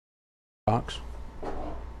Box. 5,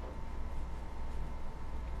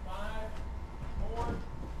 4,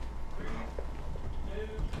 3, 2,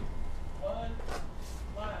 1,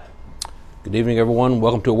 live. Good evening, everyone.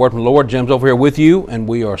 Welcome to A Word from the Lord. Jim's over here with you, and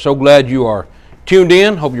we are so glad you are tuned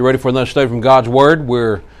in. Hope you're ready for another study from God's Word.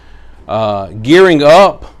 We're gearing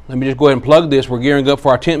up. Let me just go ahead and plug this. We're gearing up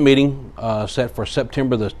for our tent meeting set for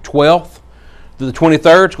September the 12th through the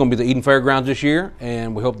 23rd. It's going to be the Eden Fairgrounds this year,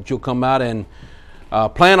 and we hope that you'll come out and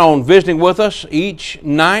plan on visiting with us each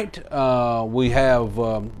night. We have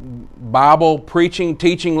Bible preaching,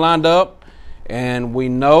 teaching lined up, and we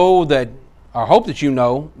know that, or hope that you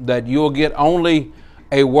know, that you'll get only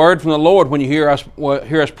a word from the Lord when you hear us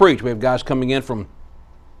preach. We have guys coming in from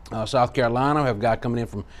South Carolina. We have guys coming in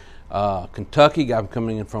from Kentucky, guys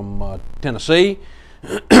coming in from Tennessee,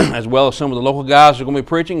 as well as some of the local guys who are going to be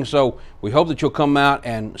preaching. So we hope that you'll come out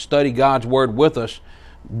and study God's Word with us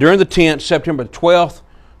during the 10th, September 12th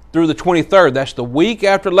through the 23rd. That's the week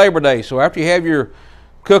after Labor Day. So after you have your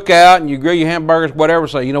cookout and you grill your hamburgers, whatever,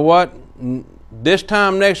 say, you know what, this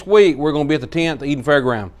time next week we're going to be at the 10th Eden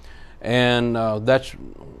Fairground. And that's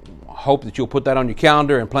hope that you'll put that on your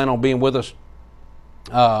calendar and plan on being with us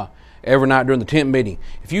every night during the tent meeting.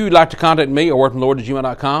 If you'd like to contact me, or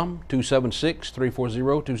wordfromthelord@gmail.com,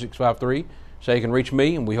 276-340-2653, so you can reach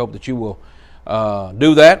me, and we hope that you will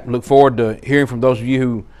do that. Look forward to hearing from those of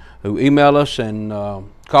you who email us and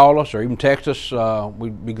call us or even text us.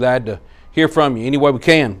 We'd be glad to hear from you any way we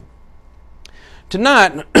can.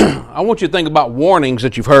 Tonight, I want you to think about warnings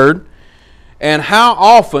that you've heard and how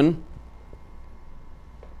often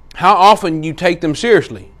you take them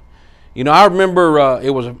seriously. You know, I remember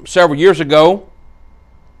it was several years ago,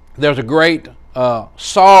 there was a great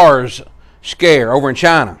SARS scare over in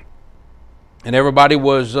China. And everybody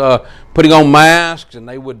was putting on masks, and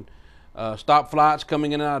they would stop flights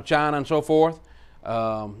coming in and out of China and so forth.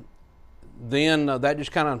 Then that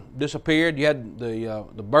just kind of disappeared. You had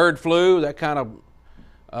the bird flu, that kind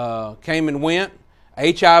of came and went.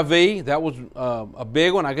 HIV, that was a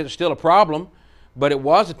big one. I guess it's still a problem, but it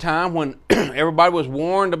was a time when everybody was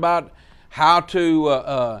warned about how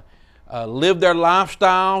to live their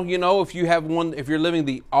lifestyle. You know, if you're living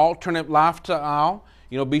the alternate lifestyle,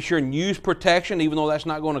 you know, be sure and use protection, even though that's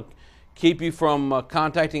not going to keep you from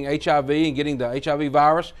contacting HIV and getting the HIV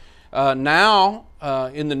virus. Now,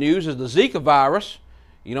 in the news is the Zika virus.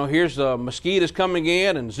 You know, here's the mosquitoes coming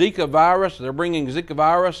in and Zika virus. They're bringing Zika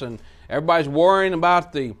virus, and everybody's worrying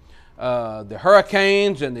about the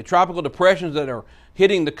hurricanes and the tropical depressions that are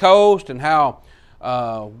hitting the coast, and how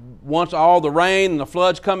once all the rain and the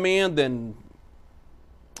floods come in, then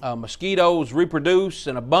mosquitoes reproduce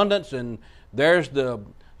in abundance, and there's the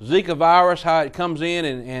Zika virus, how it comes in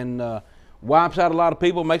and wipes out a lot of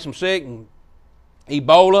people, makes them sick. And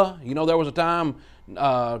Ebola, you know, there was a time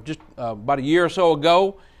just about a year or so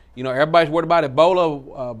ago, you know, everybody's worried about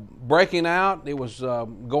Ebola breaking out. It was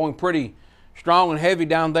going pretty strong and heavy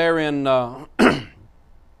down there in Liberia,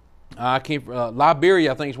 I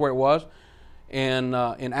think is where it was, and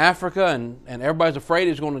in Africa, and everybody's afraid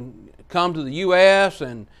it's going to come to the U.S.,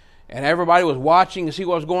 and everybody was watching to see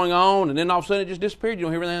what was going on, and then all of a sudden it just disappeared. You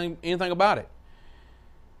don't hear anything about it.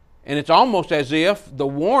 And it's almost as if the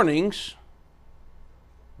warnings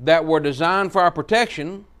that were designed for our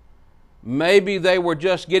protection, maybe they were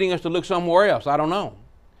just getting us to look somewhere else. I don't know.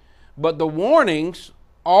 But the warnings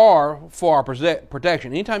are for our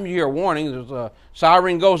protection. Anytime you hear a warning, there's a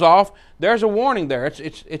siren goes off, there's a warning there.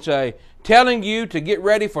 It's a telling you to get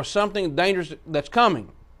ready for something dangerous that's coming.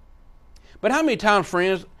 But how many times,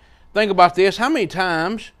 friends, think about this, how many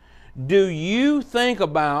times do you think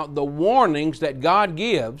about the warnings that God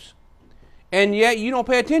gives, and yet you don't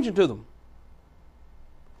pay attention to them?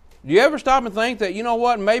 Do you ever stop and think that, you know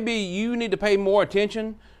what, maybe you need to pay more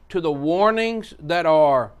attention to the warnings that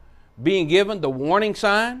are being given, the warning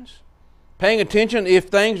signs? Paying attention if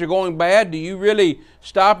things are going bad. Do you really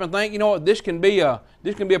stop and think, you know what, this can be a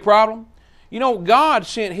problem? You know, God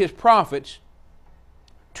sent His prophets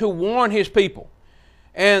to warn His people.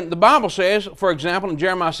 And the Bible says, for example, in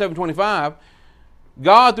Jeremiah 7:25,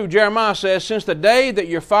 God through Jeremiah says, "Since the day that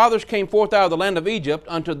your fathers came forth out of the land of Egypt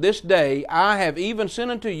unto this day, I have even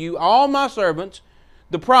sent unto you all my servants,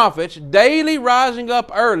 the prophets, daily rising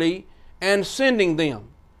up early and sending them."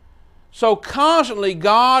 So constantly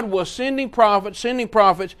God was sending prophets,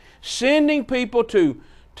 sending people to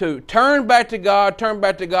turn back to God, turn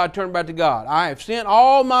back to God, turn back to God. I have sent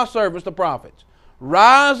all my servants, the prophets,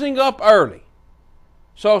 rising up early.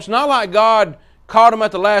 So it's not like God caught them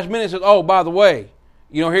at the last minute and said, "Oh, by the way,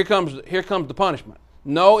 you know, here comes the punishment."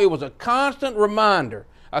 No, it was a constant reminder,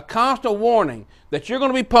 a constant warning that you're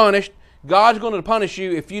going to be punished. God's going to punish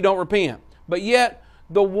you if you don't repent. But yet,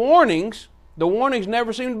 the warnings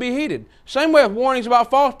never seem to be heeded. Same way with warnings about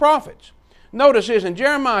false prophets. Notice this in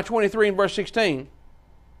Jeremiah 23 and verse 16.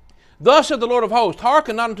 Thus saith the Lord of hosts,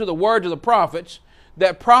 hearken not unto the words of the prophets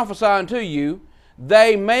that prophesy unto you,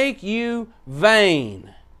 they make you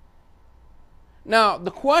vain. Now,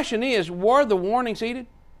 the question is, were the warnings heeded?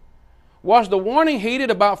 Was the warning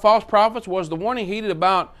heeded about false prophets? Was the warning heeded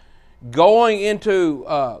about going into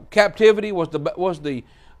captivity? Were the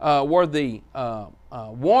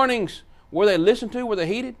warnings, were they listened to? Were they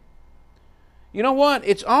heeded? You know what?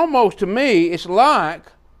 It's almost, to me, it's like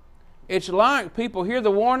people hear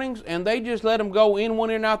the warnings and they just let them go in one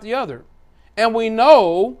ear and out the other. And we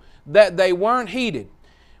know that they weren't heeded.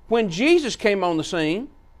 When Jesus came on the scene,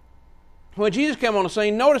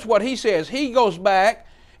 notice what he says. He goes back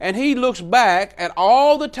and he looks back at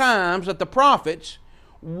all the times that the prophets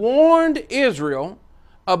warned Israel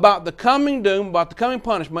about the coming doom, about the coming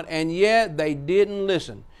punishment, and yet they didn't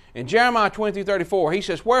listen. In Jeremiah 23:34, he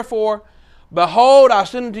says, wherefore, behold, I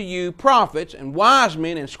send unto you prophets and wise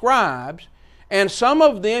men and scribes, and some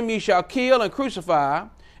of them ye shall kill and crucify,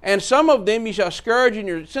 and some of them ye shall scourge in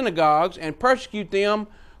your synagogues, and persecute them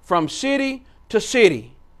from city to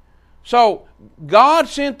city. So God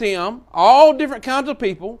sent them, all different kinds of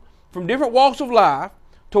people, from different walks of life,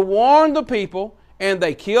 to warn the people, and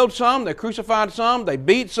they killed some, they crucified some, they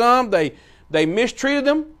beat some, they mistreated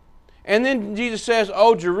them. And then Jesus says,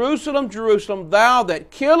 O Jerusalem, Jerusalem, thou that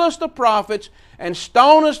killest the prophets, and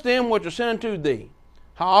stonest them which are sent unto thee.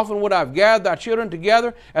 How often would I have gathered thy children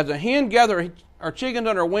together, as a hen gathereth her chickens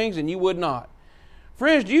under her wings, and you would not.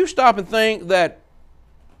 Friends, do you stop and think that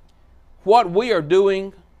what we are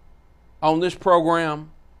doing on this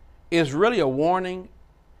program is really a warning?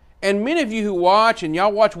 And many of you who watch, and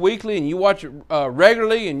y'all watch weekly, and you watch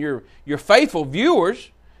regularly, and you're faithful viewers,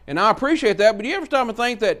 and I appreciate that, but do you ever stop and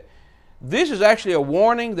think that this is actually a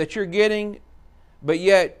warning that you're getting, but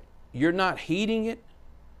yet you're not heeding it?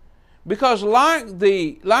 Because like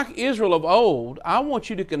Israel of old, I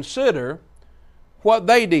want you to consider what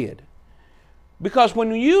they did. Because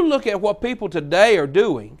when you look at what people today are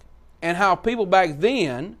doing, and how people back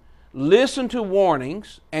then listened to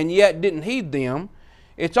warnings and yet didn't heed them,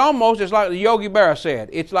 it's almost just like Yogi Berra said,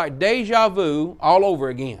 it's like deja vu all over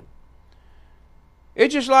again.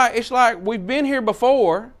 It's like we've been here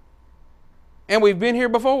before, and we've been here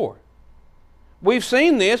before. We've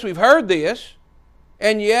seen this, we've heard this,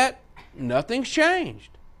 and yet nothing's changed.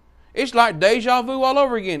 It's like deja vu all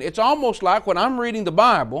over again. It's almost like when I'm reading the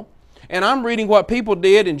Bible, and I'm reading what people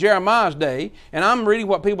did in Jeremiah's day, and I'm reading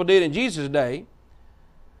what people did in Jesus' day,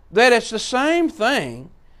 that it's the same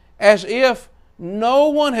thing as if no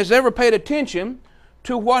one has ever paid attention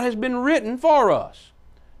to what has been written for us.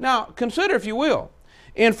 Now, consider, if you will,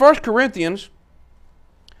 in 1 Corinthians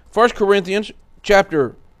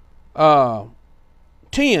chapter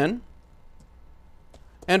 10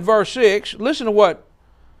 and verse 6, listen to what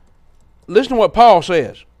Paul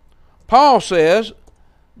says. Paul says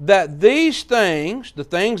that these things, the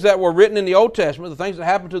things that were written in the Old Testament, the things that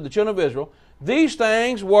happened to the children of Israel, these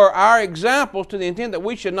things were our examples to the intent that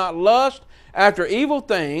we should not lust after evil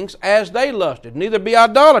things as they lusted, neither be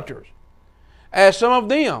idolaters, as some of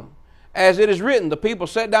them. As it is written, the people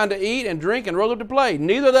sat down to eat and drink and rose up to play.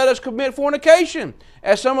 Neither let us commit fornication,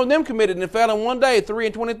 as some of them committed and fell in one day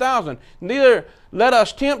 320,000. Neither let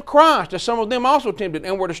us tempt Christ, as some of them also tempted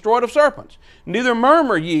and were destroyed of serpents. Neither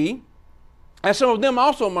murmur ye, as some of them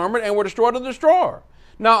also murmured and were destroyed of the destroyer.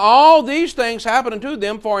 Now all these things happen unto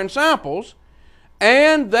them for ensamples,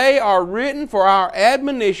 and they are written for our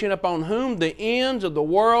admonition, upon whom the ends of the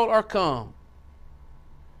world are come.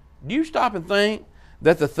 Do you stop and think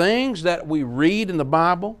that the things that we read in the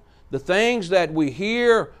Bible, the things that we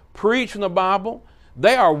hear preached from the Bible,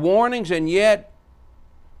 they are warnings, and yet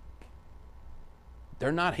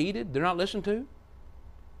they're not heeded, they're not listened to?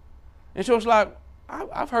 And so it's like,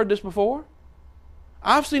 I've heard this before.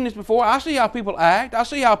 I've seen this before. I see how people act. I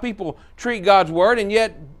see how people treat God's Word, and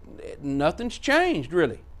yet nothing's changed,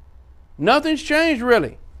 really. Nothing's changed,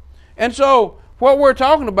 really. And so what we're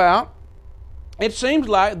talking about, it seems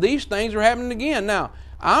like these things are happening again. Now,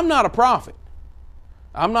 I'm not a prophet.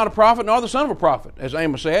 I'm not a prophet nor the son of a prophet, as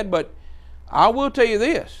Amos said, but I will tell you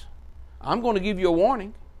this. I'm going to give you a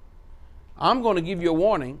warning. I'm going to give you a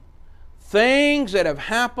warning. Things that have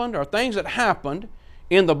happened, or things that happened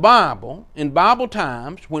in the Bible, in Bible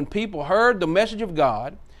times, when people heard the message of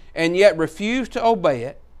God and yet refused to obey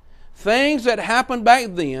it, things that happened back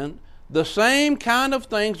then, the same kind of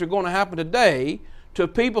things are going to happen today to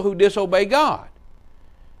people who disobey God.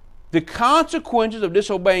 The consequences of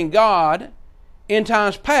disobeying God in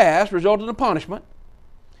times past resulted in punishment,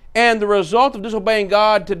 and the result of disobeying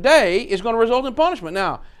God today is going to result in punishment.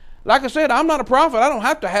 Now, like I said, I'm not a prophet. I don't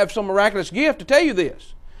have to have some miraculous gift to tell you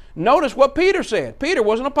this. Notice what Peter said. Peter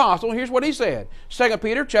was an apostle. Here's what he said. 2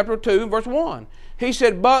 Peter chapter 2, verse 1. He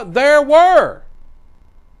said, "But there were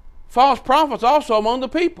false prophets also among the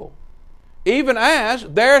people, even as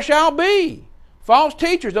there shall be false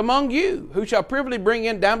teachers among you, who shall privily bring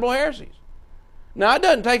in damnable heresies." Now, it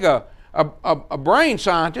doesn't take a brain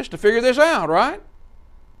scientist to figure this out, right?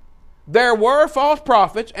 There were false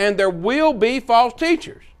prophets, and there will be false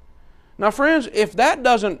teachers. Now, friends, if that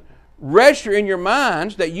doesn't register in your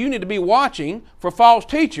minds that you need to be watching for false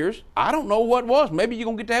teachers, I don't know what was. Maybe you're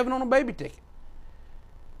going to get to heaven on a baby ticket.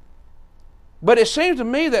 But it seems to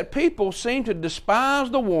me that people seem to despise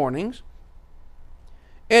the warnings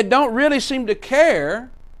and don't really seem to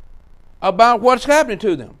care about what's happening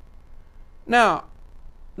to them. Now,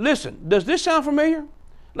 listen, does this sound familiar?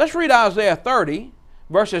 Let's read Isaiah 30,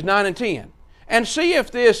 verses 9 and 10, and see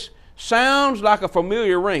if this sounds like a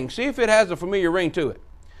familiar ring. See if it has a familiar ring to it.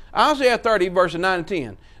 Isaiah 30, verses 9 and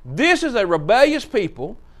 10. "This is a rebellious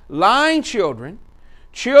people, lying children,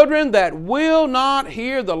 children that will not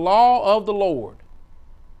hear the law of the Lord,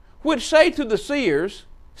 which say to the seers,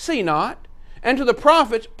 See not, and to the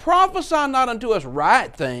prophets, Prophesy not unto us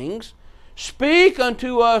right things, speak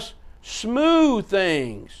unto us smooth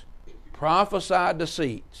things, prophesy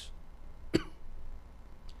deceits."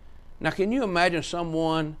 Now, can you imagine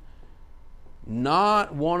someone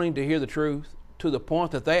not wanting to hear the truth to the point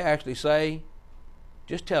that they actually say,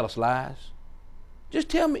 "Just tell us lies. Just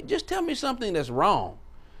tell me something that's wrong.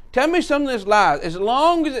 Tell me something that's lies. As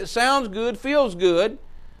long as it sounds good, feels good,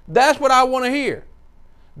 that's what I want to hear."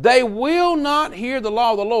 They will not hear the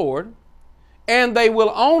law of the Lord, and they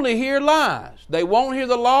will only hear lies. They won't hear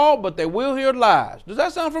the law, but they will hear lies. Does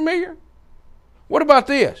that sound familiar? What about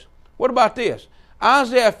this? What about this?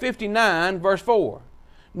 Isaiah 59, verse 4.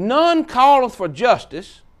 "None calleth for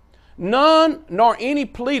justice, none nor any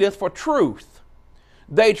pleadeth for truth.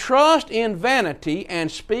 They trust in vanity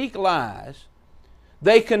and speak lies.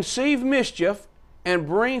 They conceive mischief and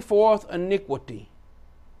bring forth iniquity."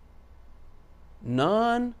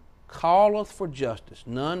 None calleth for justice,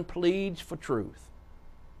 none pleads for truth.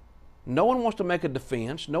 No one wants to make a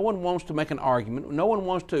defense. No one wants to make an argument. No one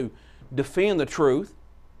wants to defend the truth.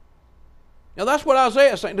 Now, that's what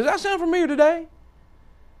Isaiah is saying. Does that sound familiar today?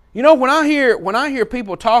 You know, when I hear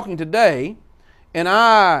people talking today, and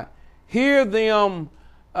I hear them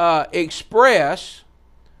express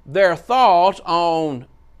their thoughts on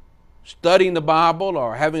studying the Bible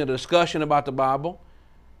or having a discussion about the Bible,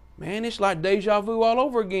 man, it's like deja vu all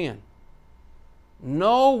over again.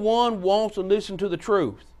 No one wants to listen to the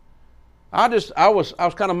truth. I was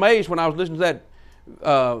kind of amazed when I was listening to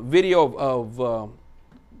that video of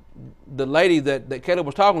the lady that Caleb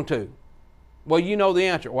was talking to. "Well, you know the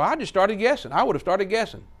answer." Well, I just started guessing. I would have started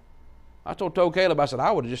guessing. I told Caleb, I said,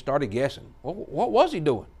 I would have just started guessing. What was he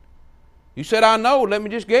doing? You said, "I know, let me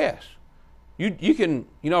just guess." You can,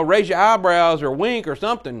 raise your eyebrows or wink or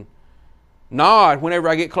something, nod whenever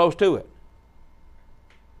I get close to it.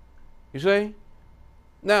 You see?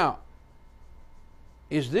 Now,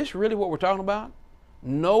 is this really what we're talking about?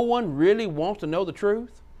 No one really wants to know the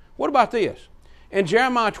truth? What about this? In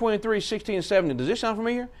Jeremiah 23, 16 and 17, does this sound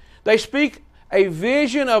familiar? "They speak a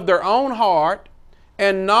vision of their own heart,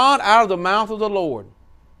 and not out of the mouth of the Lord.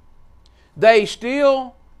 They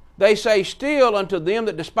say still unto them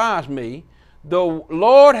that despise me, the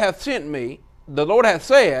Lord hath sent me, the Lord hath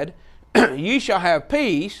said, Ye shall have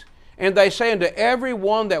peace. And they say unto every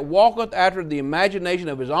one that walketh after the imagination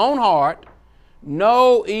of his own heart,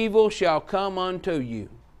 No evil shall come unto you."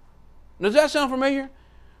 Does that sound familiar?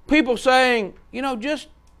 People saying, just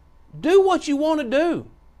do what you want to do.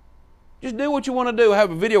 Just do what you want to do. I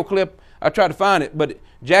have a video clip. I tried to find it, but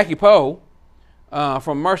Jackie Poe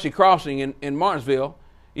from Mercy Crossing in Martinsville,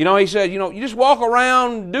 he said, you just walk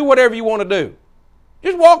around, do whatever you want to do.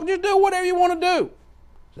 Just do whatever you want to do.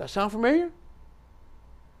 Does that sound familiar?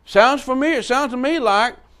 Sounds familiar. It sounds to me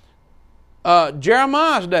like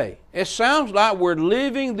Jeremiah's day. It sounds like we're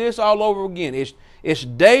living this all over again. It's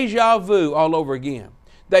deja vu all over again.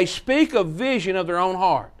 They speak a vision of their own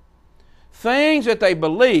heart. Things that they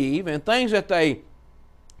believe and things that they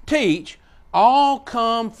teach all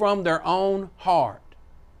come from their own heart.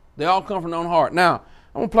 They all come from their own heart. Now,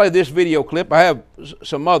 I'm going to play this video clip. I have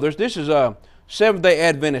some others. This is a Seventh-day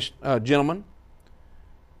Adventist gentleman.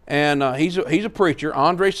 And he's a preacher,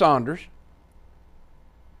 Andre Saunders.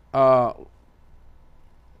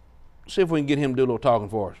 See if we can get him to do a little talking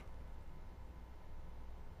for us.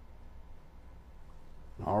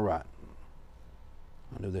 All right.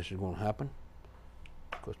 I knew this was going to happen.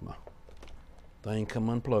 Of course, my thing come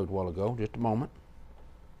unplugged a while ago. Just a moment.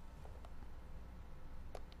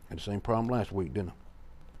 Had the same problem last week, didn't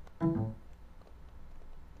I?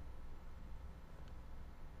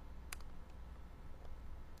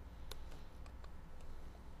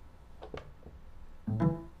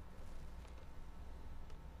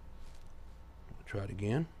 Try it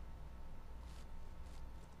again.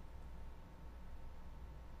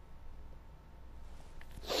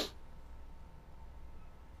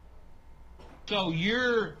 So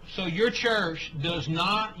your church does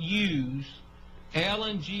not use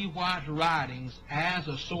Ellen G. White's writings as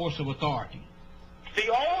a source of authority. The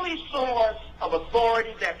only source of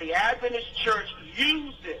authority that the Adventist Church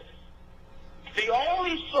uses, the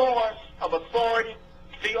only source of authority,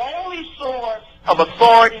 the only source of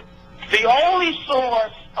authority, the only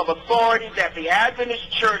source of authority that the Adventist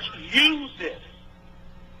Church uses,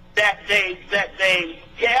 that they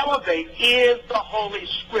elevate, is the Holy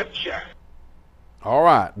Scripture. All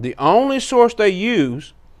right. The only source they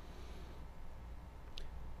use,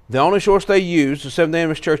 the Seventh-day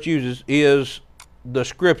Adventist Church uses, is the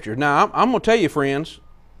Scripture. Now, I'm going to tell you, friends,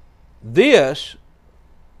 this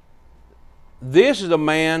is a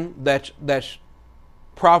man that's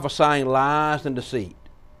prophesying lies and deceit.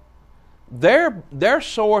 Their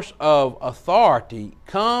source of authority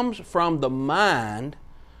comes from the mind,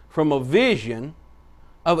 from a vision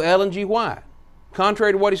of Ellen G. White,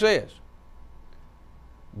 contrary to what he says.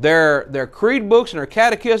 Their creed books and their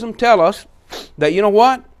catechism tell us that, you know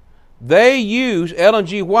what? They use Ellen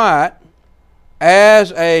G. White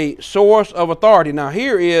as a source of authority. Now,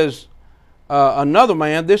 here is another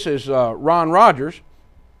man. This is Ron Rogers.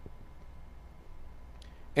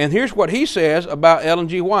 And here's what he says about Ellen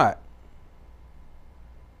G. White.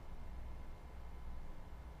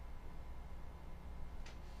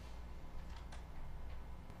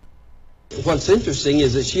 What's interesting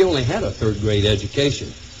is that she only had a third-grade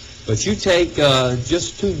education. But you take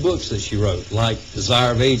just 2 books that she wrote, like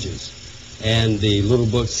Desire of Ages and the little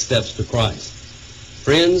book Steps to Christ.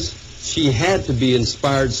 Friends, she had to be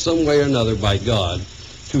inspired some way or another by God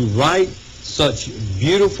to write such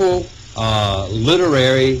beautiful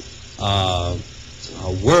literary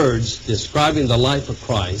words describing the life of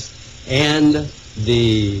Christ and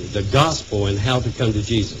the gospel and how to come to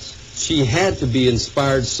Jesus. She had to be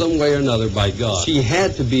inspired some way or another by God. She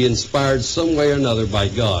had to be inspired some way or another by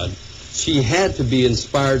God. She had to be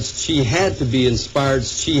inspired. She had to be inspired.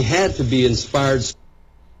 She had to be inspired.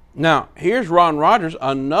 Now, here's Ron Rogers,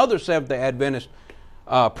 another Seventh-day Adventist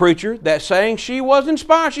preacher, that's saying she was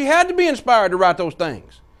inspired. She had to be inspired to write those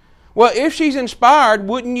things. Well, if she's inspired,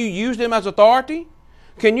 wouldn't you use them as authority?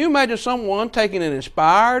 Can you imagine someone taking an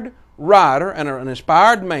inspired writer and an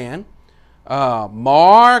inspired man,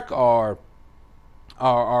 Mark or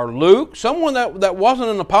Luke, someone that wasn't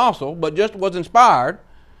an apostle but just was inspired,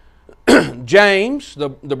 James, the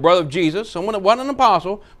brother of Jesus, someone that wasn't an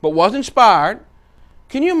apostle but was inspired.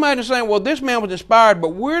 Can you imagine saying, well, this man was inspired, but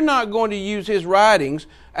we're not going to use his writings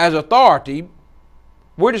as authority.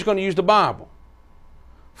 We're just going to use the Bible.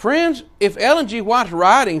 Friends, if Ellen G. White's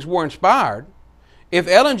writings were inspired, if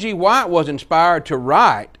Ellen G. White was inspired to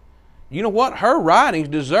write, you know what? Her writings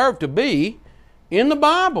deserve to be in the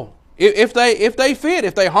Bible. If they fit,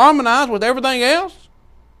 if they harmonize with everything else.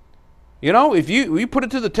 You know, if you put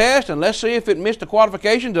it to the test and let's see if it missed the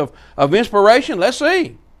qualifications of inspiration, let's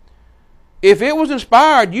see. If it was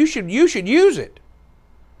inspired, you should use it.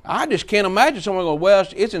 I just can't imagine someone going, well,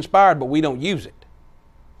 it's inspired, but we don't use it.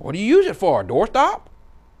 What do you use it for? A doorstop?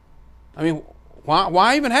 I mean,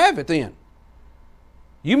 why even have it then?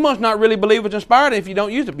 You must not really believe it's inspired if you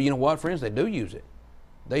don't use it. But you know what, friends? They do use it.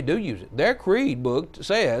 They do use it. Their creed book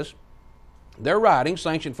says, their writing,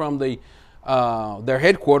 sanctioned from their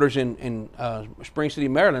headquarters in Spring City,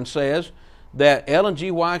 Maryland, says that Ellen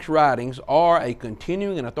G. White's writings are a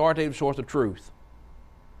continuing and authoritative source of truth.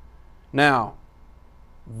 Now,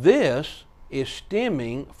 this is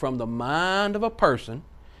stemming from the mind of a person,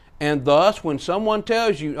 and thus when someone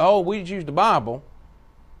tells you, oh, we just use the Bible,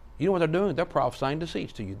 you know what they're doing? They're prophesying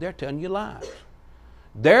deceits to you. They're telling you lies.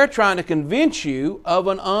 They're trying to convince you of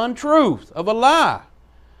an untruth, of a lie.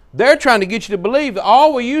 They're trying to get you to believe that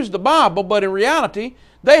all we use is the Bible, but in reality,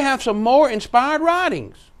 they have some more inspired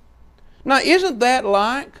writings. Now, isn't that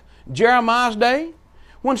like Jeremiah's day?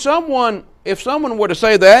 If someone were to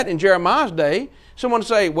say that in Jeremiah's day, someone would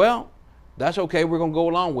say, well, that's okay, we're going to go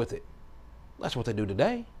along with it. That's what they do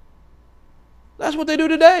today. That's what they do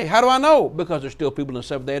today. How do I know? Because there's still people in the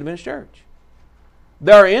Seventh-day Adventist Church.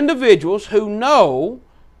 There are individuals who know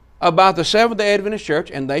about the Seventh-day Adventist Church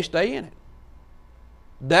and they stay in it.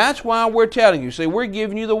 That's why we're telling you. See, we're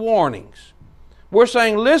giving you the warnings. We're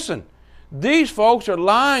saying, listen, these folks are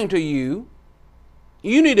lying to you.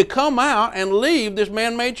 You need to come out and leave this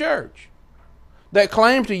man-made church that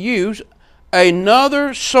claims to use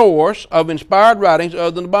another source of inspired writings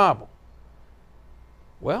other than the Bible.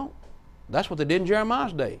 Well, that's what they did in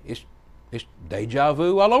Jeremiah's day. It's deja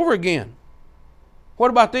vu all over again. What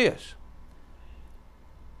about this?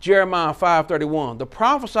 Jeremiah 5:31.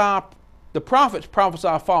 The prophets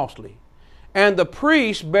prophesy falsely, and the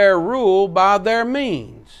priests bear rule by their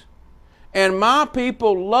means. And my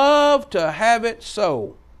people love to have it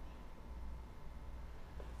so.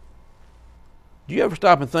 Do you ever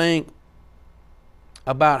stop and think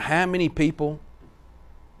about how many people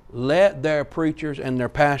let their preachers and their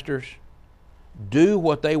pastors do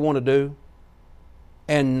what they want to do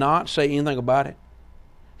and not say anything about it?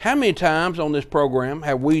 How many times on this program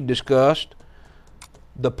have we discussed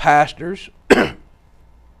the pastors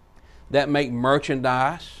that make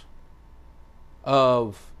merchandise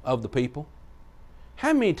of the people?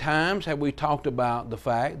 How many times have we talked about the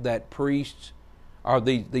fact that priests or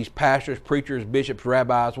these pastors, preachers, bishops,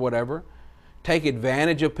 rabbis, whatever, take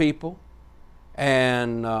advantage of people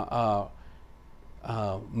and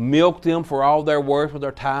milk them for all their worth with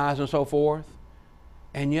their tithes and so forth?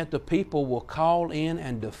 And yet the people will call in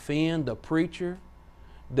and defend the preacher.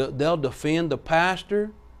 They'll defend the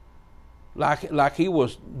pastor like he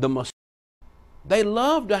was the Messiah. They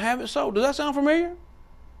love to have it so. Does that sound familiar?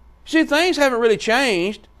 See, things haven't really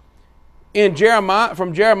changed in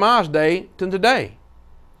from Jeremiah's day to today.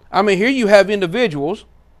 I mean, here you have individuals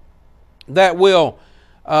that will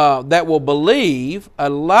believe a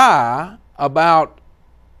lie about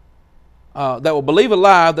that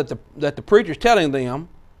the preacher's telling them,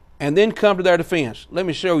 and then come to their defense. Let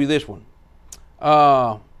me show you this one.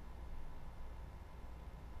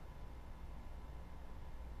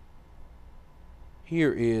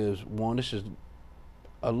 Here is one. This is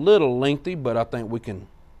a little lengthy, but I think we can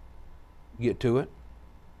get to it.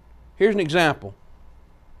 Here's an example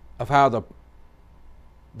of how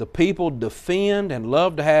the people defend and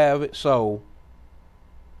love to have it so.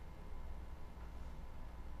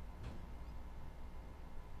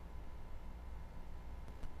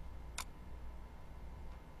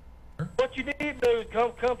 What you need to do is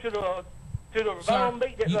come to the revival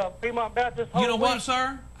meeting at Piedmont Baptist. You know what,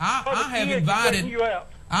 sir? I have invited.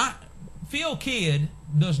 Phil Kidd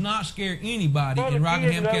does not scare anybody in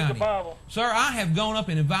Rockingham County. Sir, I have gone up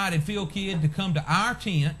and invited Phil Kidd to come to our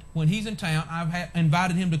tent when he's in town. I've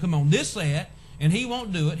invited him to come on this set, and he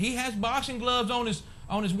won't do it. He has boxing gloves on his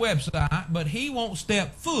website, but he won't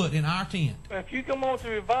step foot in our tent. If you come on to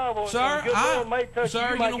revival, sir, good Lord may touch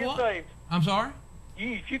you, might get saved. I'm sorry?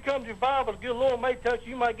 If you come to revival, the good Lord may touch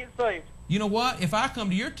you, might get saved. You know what? If I come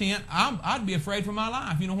to your tent, I'd be afraid for my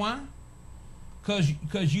life. You know why?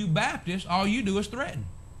 Because you Baptists, all you do is threaten.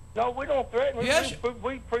 No, we don't threaten. Yes.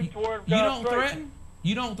 We preach the word of God. You don't threaten?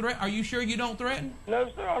 You don't threaten? Are you sure you don't threaten? No,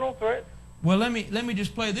 sir, I don't threaten. Well, let me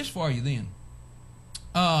just play this for you then.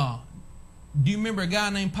 Do you remember a guy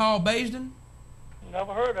named Paul Basden?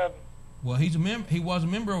 Never heard of him. Well, he was a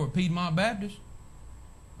member over at Piedmont Baptist,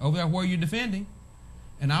 over there where you're defending.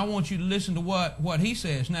 And I want you to listen to what he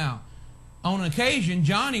says. Now, on an occasion,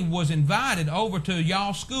 Johnny was invited over to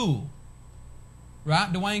y'all's school.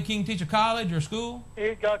 Right? Dwayne King Teacher College or school?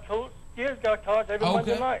 He's got college every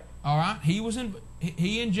Monday night. All right.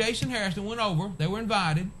 He and Jason Harrison went over. They were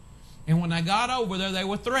invited. And when they got over there, they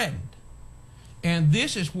were threatened. And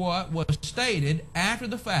this is what was stated after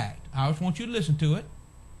the fact. I just want you to listen to it.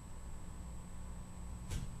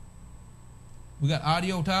 We got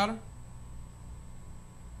audio, Tyler?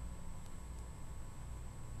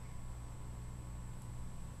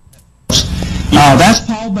 That's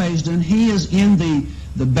Paul Basden. He is in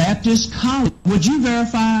the Baptist College. Would you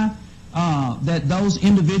verify that those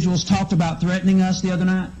individuals talked about threatening us the other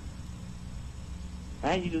night?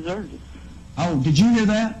 You deserved it. Oh, did you hear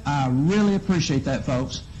that? I really appreciate that,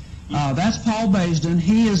 folks. That's Paul Basden.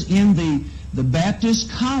 He is in the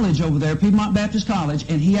Baptist College over there, Piedmont Baptist College,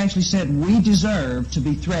 and he actually said we deserve to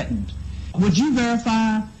be threatened. Would you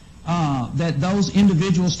verify that those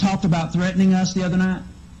individuals talked about threatening us the other night?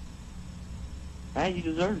 You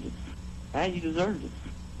deserved it. You deserved it.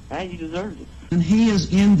 You deserved it. And he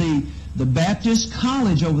is in the Baptist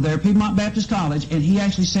College over there, Piedmont Baptist College, and he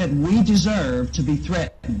actually said we deserve to be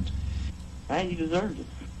threatened. You deserved it.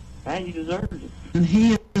 You deserved it. And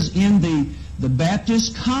he is in the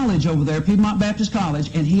Baptist College over there, Piedmont Baptist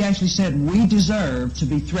College, and he actually said we deserve to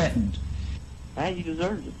be threatened. You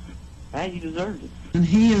deserved it. You deserved it. And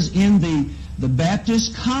he is in the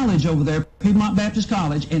Baptist College over there. Piedmont Baptist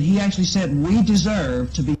College, and he actually said we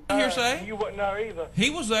deserve to be. Hearsay. You wasn't there either. He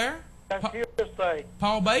was there. That's hearsay.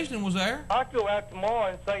 Paul Baisden was there. I could go out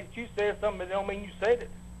tomorrow and say that you said something, but it don't mean you said it.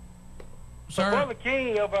 Sir, Brother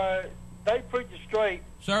King of they preach it straight.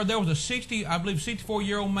 Sir, there was a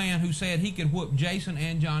 64-year-old man who said he could whoop Jason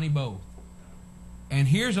and Johnny both. And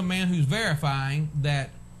here's a man who's verifying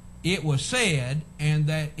that it was said and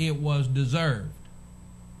that it was deserved.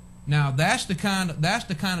 Now that's the kind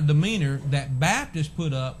of demeanor that Baptists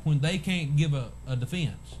put up when they can't give a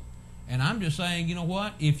defense. And I'm just saying, you know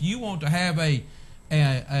what? If you want to have let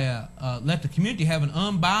the community have an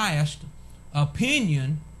unbiased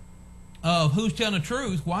opinion of who's telling the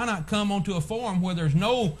truth, why not come onto a forum where there's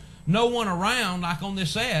no one around, like on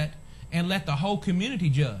this set, and let the whole community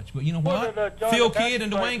judge? But you know what? Phil Kidd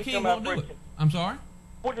and Dwayne King won't do it. I'm sorry?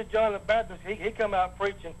 What did John the Baptist, he come out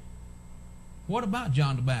preaching. What about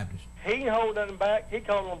John the Baptist? He didn't hold nothing back. He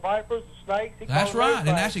called them vipers and snakes. That's right, and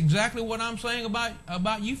that's exactly what I'm saying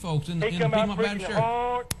about you folks in the Piedmont Baptist Church.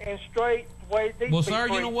 Hard and straight the way these well, sir,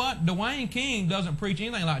 you know what? Dwayne King doesn't preach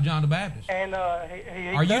anything like John the Baptist. And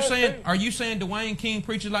are you saying Dwayne King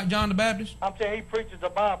preaches like John the Baptist? I'm saying he preaches the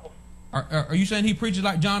Bible. Are you saying he preaches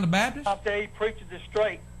like John the Baptist? I'm saying he preaches it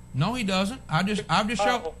straight. No, he doesn't. I just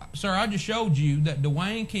showed you that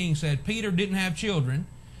Dwayne King said Peter didn't have children,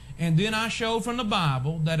 and then I showed from the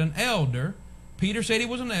Bible that an elder, Peter said he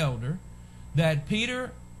was an elder, that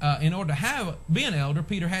Peter, in order to be an elder,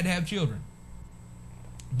 Peter had to have children.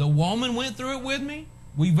 The woman went through it with me.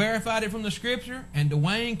 We verified it from the Scripture, and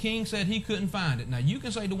Dwayne King said he couldn't find it. Now, you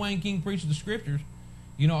can say Dwayne King preaches the Scriptures,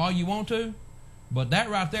 all you want to, but that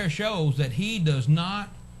right there shows that he does not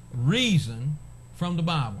reason from the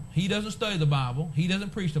Bible. He doesn't study the Bible. He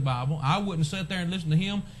doesn't preach the Bible. I wouldn't sit there and listen to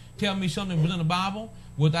him tell me something was in the Bible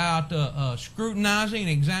without scrutinizing and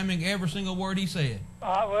examining every single word he said.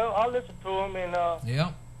 Well, I listened to him, and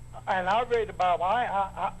and I read the Bible.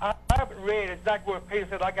 I haven't read exactly where Peter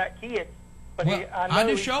said I got kids, but well, I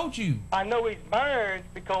just showed you. I know he's married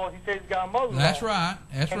because he says he's got a mother-in-law. That's right.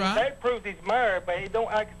 That's right. That proves he's married, but he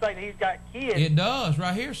don't actually say that he's got kids. It does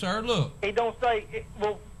right here, sir. Look. He don't say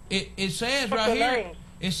It says right here. Names?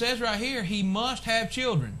 It says right here he must have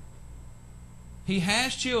children. He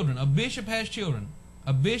has children. A bishop has children.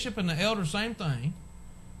 A bishop and the elder, same thing.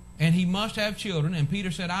 And he must have children. And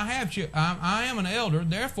Peter said, I am an elder,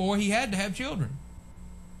 therefore he had to have children.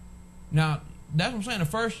 Now, that's what I'm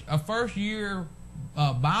saying. A first year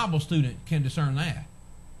Bible student can discern that.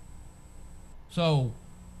 So,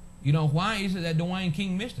 why is it that Dwayne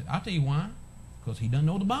King missed it? I'll tell you why. Because he doesn't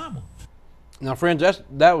know the Bible. Now, friends,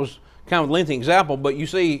 that was kind of a lengthy example, but you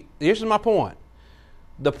see, this is my point.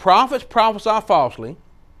 The prophets prophesy falsely.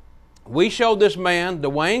 We showed this man,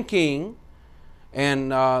 Dwayne King,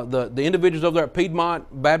 and the individuals over there at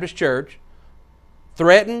Piedmont Baptist Church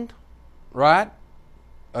threatened, right?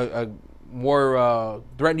 Were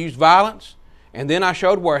threatened to use violence. And then I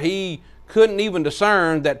showed where he couldn't even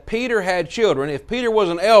discern that Peter had children. If Peter was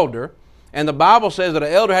an elder, and the Bible says that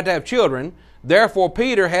an elder had to have children, therefore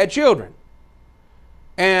Peter had children.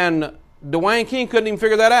 And Dwayne King couldn't even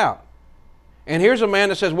figure that out. And here's a man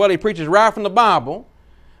that says, well, he preaches right from the Bible,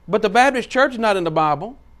 but the Baptist church is not in the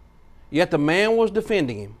Bible. Yet the man was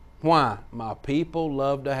defending him. Why? My people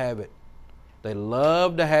love to have it. They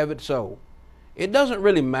love to have it so. It doesn't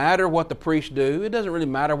really matter what the priests do. It doesn't really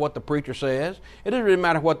matter what the preacher says. It doesn't really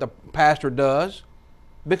matter what the pastor does,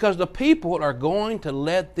 because the people are going to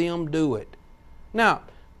let them do it. Now,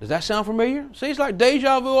 does that sound familiar? See, it's like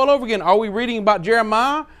deja vu all over again. Are we reading about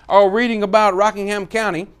Jeremiah, or are we reading about Rockingham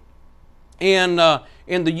County in the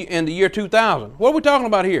year 2000? What are we talking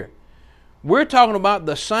about here? We're talking about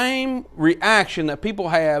the same reaction that people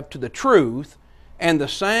have to the truth and the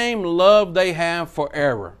same love they have for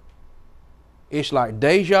error. It's like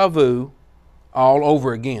deja vu all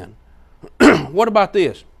over again. What about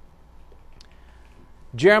this?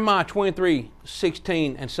 Jeremiah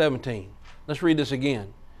 23:16 and 17. Let's read this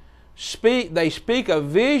again. They speak a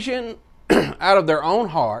vision out of their own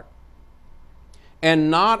heart and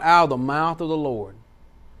not out of the mouth of the Lord.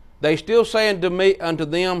 They still say unto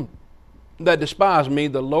them that despise me,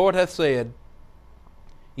 the Lord hath said,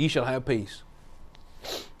 ye shall have peace.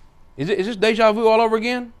 Is this deja vu all over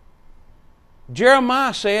again?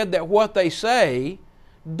 Jeremiah said that what they say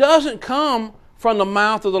doesn't come from the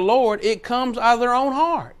mouth of the Lord. It comes out of their own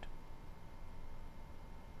heart.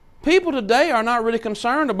 People today are not really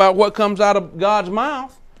concerned about what comes out of God's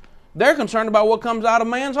mouth. They're concerned about what comes out of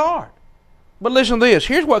man's heart. But listen to this.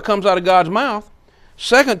 Here's what comes out of God's mouth.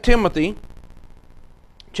 2 Timothy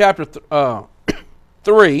chapter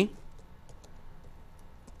 3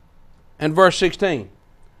 and verse 16.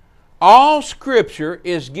 All Scripture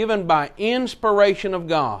is given by inspiration of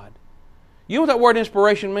God. You know what that word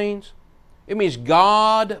inspiration means? It means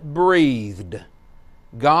God-breathed.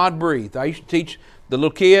 God-breathed. I used to teach the little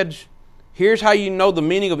kids, here's how you know the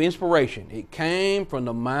meaning of inspiration. It came from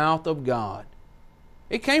the mouth of God.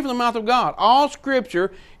 It came from the mouth of God. All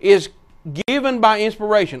Scripture is given by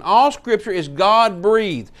inspiration. All Scripture is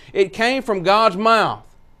God-breathed. It came from God's mouth.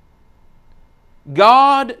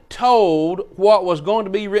 God told what was going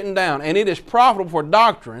to be written down, and it is profitable for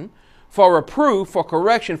doctrine, for reproof, for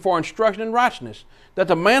correction, for instruction in righteousness, that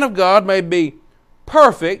the man of God may be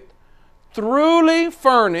perfect, thoroughly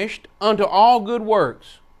furnished unto all good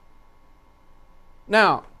works.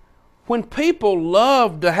 Now, when people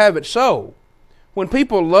love to have it so, when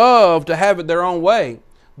people love to have it their own way,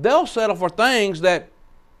 they'll settle for things that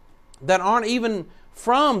aren't even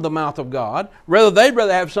from the mouth of God. They'd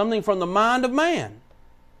rather have something from the mind of man.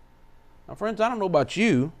 Now, friends, I don't know about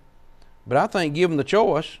you, but I think given the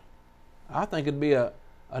choice, I think it'd be a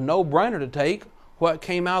no-brainer to take what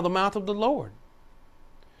came out of the mouth of the Lord.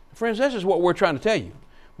 Friends, this is what we're trying to tell you.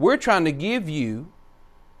 We're trying to give you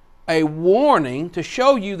a warning to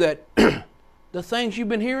show you that the things you've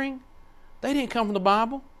been hearing, they didn't come from the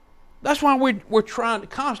Bible. That's why we're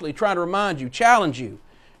constantly trying to remind you, challenge you,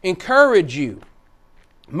 encourage you,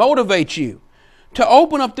 motivate you to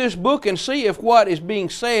open up this book and see if what is being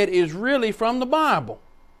said is really from the Bible.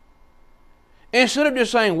 Instead of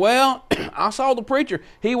just saying, well, I saw the preacher,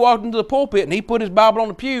 he walked into the pulpit and he put his Bible on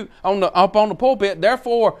the pew, up on the pulpit,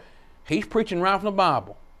 therefore he's preaching right from the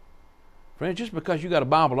Bible. Friends, just because you got a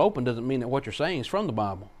Bible open doesn't mean that what you're saying is from the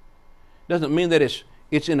Bible. Doesn't mean that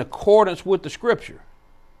it's in accordance with the Scripture.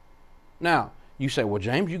 Now, you say, well,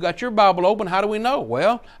 James, you got your Bible open. How do we know?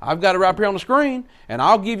 Well, I've got it right here on the screen, and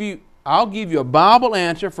I'll give you a Bible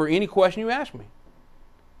answer for any question you ask me.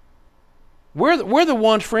 We're the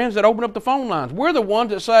ones, friends, that open up the phone lines. We're the ones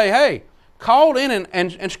that say, hey, call in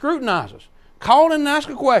and scrutinize us. Call in and ask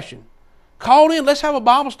a question. Call in, let's have a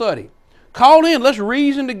Bible study. Call in, let's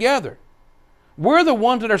reason together. We're the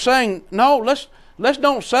ones that are saying, no, let's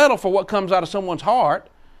don't settle for what comes out of someone's heart.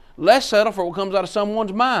 Let's settle for what comes out of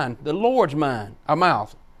someone's mind, the Lord's mind, our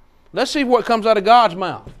mouth. Let's see what comes out of God's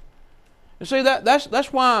mouth. You see,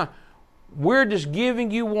 that's why we're just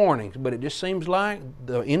giving you warnings, but it just seems like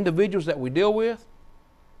the individuals that we deal with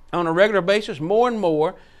on a regular basis, more and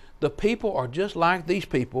more, the people are just like these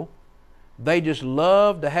people. They just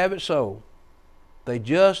love to have it so. They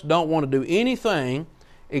just don't want to do anything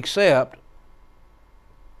except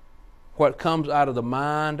what comes out of the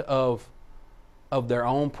mind of their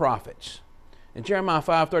own prophets. In Jeremiah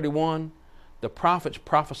 5:31, the prophets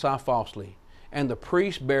prophesy falsely, and the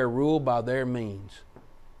priests bear rule by their means.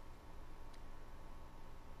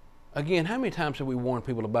 Again, how many times have we warned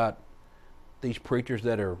people about these preachers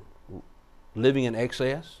that are living in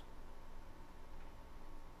excess?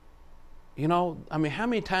 You know, I mean, how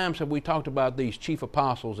many times have we talked about these chief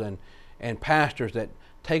apostles and pastors that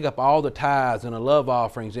take up all the tithes and the love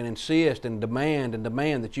offerings and insist and demand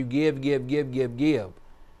that you give.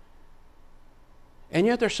 And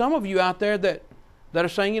yet there's some of you out there that are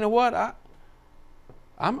saying, you know what,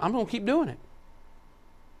 I'm going to keep doing it.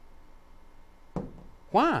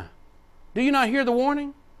 Why? Do you not hear the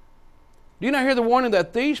warning? Do you not hear the warning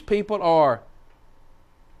that these people are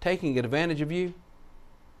taking advantage of you?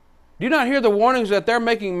 Do you not hear the warnings that they're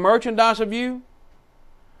making merchandise of you?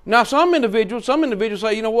 Now, some individuals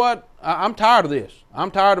say, you know what? I'm tired of this. I'm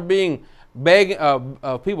tired of being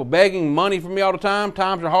people begging money from me all the time.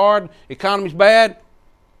 Times are hard. Economy's bad.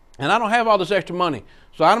 And I don't have all this extra money.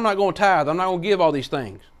 So I'm not going to tithe. I'm not going to give all these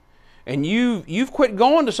things. And you've quit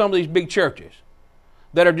going to some of these big churches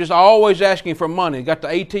that are just always asking for money. Got the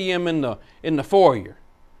ATM in the foyer.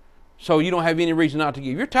 So you don't have any reason not to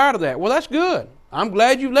give. You're tired of that. Well, that's good. I'm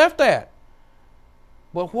glad you left that.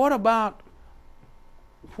 But what about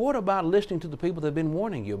listening to the people that have been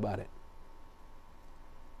warning you about it?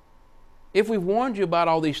 If we've warned you about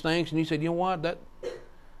all these things and you said, you know what,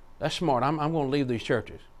 that's smart, I'm going to leave these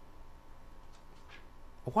churches.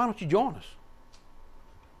 Well, why don't you join us?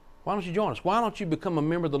 Why don't you join us? Why don't you become a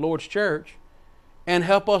member of the Lord's church and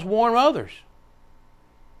help us warn others?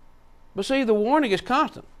 But see, the warning is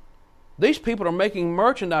constant. These people are making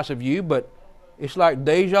merchandise of you, but it's like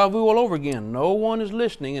deja vu all over again. No one is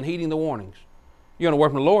listening and heeding the warnings. You're on the word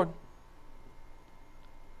from the Lord.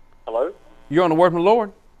 Hello? You're on the word from the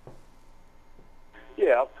Lord.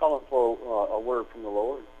 Yeah, I'm calling for a word from the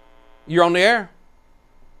Lord. You're on the air.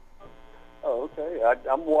 Oh, okay.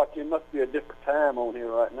 I'm watching. It must be a different time on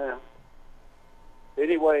here right now.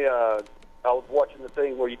 Anyway, I was watching the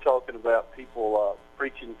thing where you're talking about people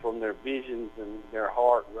preaching from their visions and their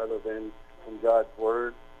heart rather than from God's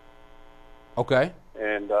Word. Okay.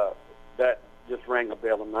 And that just rang a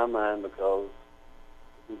bell in my mind because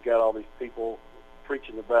we've got all these people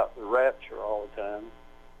preaching about the rapture all the time.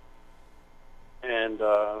 And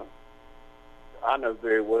I know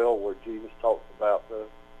very well where Jesus talks about the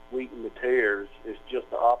wheat and the tares is just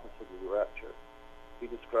the opposite of the rapture. He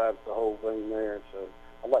describes the whole thing there, so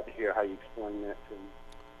I'd like to hear how you explain that to me.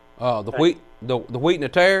 The wheat and the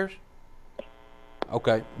tares?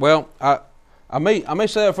 Okay. Well, I may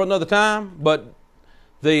say that for another time, but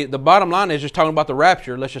the bottom line is just talking about the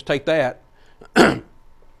rapture. Let's just take that.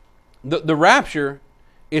 The rapture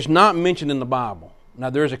is not mentioned in the Bible. Now,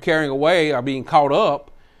 there's a carrying away or being caught up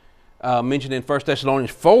mentioned in 1 Thessalonians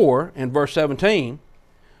 4 and verse 17,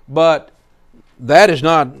 but that's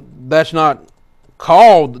not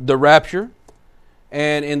called the rapture.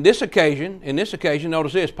 And in this occasion,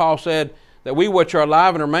 notice this, Paul said that we which are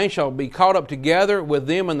alive and remain shall be caught up together with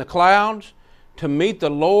them in the clouds to meet the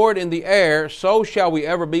Lord in the air, so shall we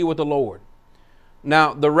ever be with the Lord.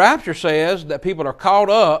 Now, the rapture says that people are caught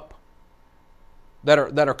up, that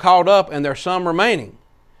are caught up, and there's some remaining.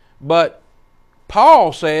 But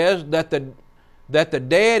Paul says that the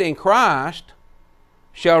dead in Christ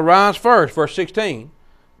shall rise first, verse 16.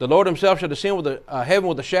 The Lord himself shall descend with heaven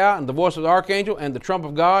with a shout, and the voice of the archangel, and the trump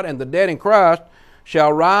of God, and the dead in Christ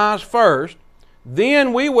shall rise first.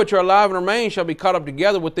 Then we which are alive and remain shall be caught up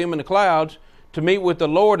together with them in the clouds to meet with the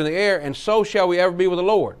Lord in the air, and so shall we ever be with the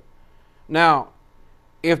Lord. Now,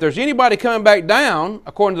 if there's anybody coming back down,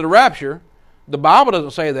 according to the rapture, the Bible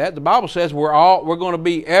doesn't say that. The Bible says we're going to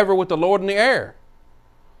be ever with the Lord in the air.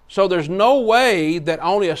 So there's no way that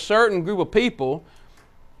only a certain group of people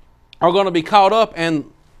are going to be caught up and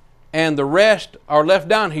the rest are left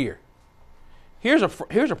down here. Here's a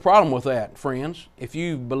problem with that, friends. If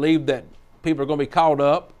you believe that people are going to be caught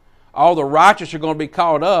up, all the righteous are going to be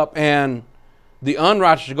caught up, and the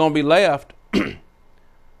unrighteous are going to be left,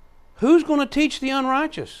 who's going to teach the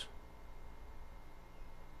unrighteous?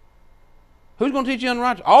 Who's going to teach the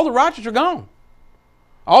unrighteous? All the righteous are gone.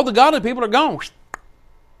 All the godly people are gone.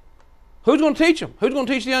 Who's going to teach them? Who's going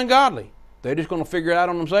to teach the ungodly? They're just going to figure it out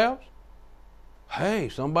on themselves? Hey,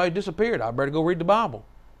 somebody disappeared. I better go read the Bible.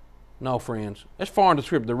 No, friends. That's foreign to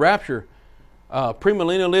Scripture. The rapture,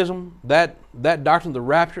 premillennialism, that doctrine of the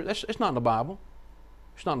rapture, it's not in the Bible.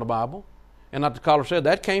 It's not in the Bible. And like the caller said,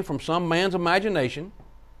 that came from some man's imagination.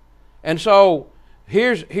 And so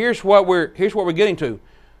here's what we're getting to.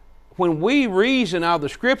 When we reason out of the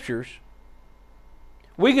Scriptures,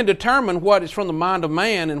 we can determine what is from the mind of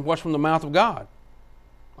man and what's from the mouth of God.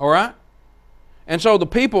 All right? And so the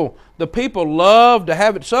people love to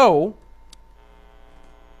have it so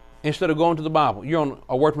instead of going to the Bible. You're on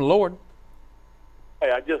a word from the Lord.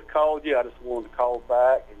 Hey, I just called you. I just wanted to call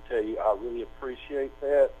back and tell you I really appreciate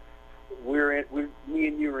that. Me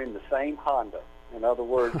and you are in the same Honda. In other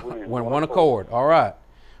words, we're in one accord. All right.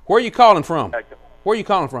 Where are you calling from? Where are you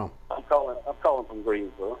calling from? I'm calling from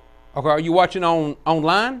Greensboro. Okay. Are you watching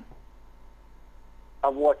online?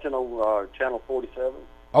 I'm watching on channel 47.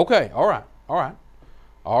 Okay. All right.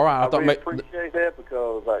 I really appreciate that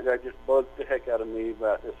because that just bugs the heck out of me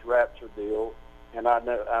about this rapture deal, and I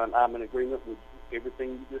know I'm in agreement with everything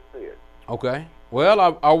you just said. Okay.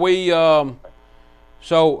 Well, are we?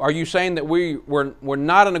 So, are you saying that we're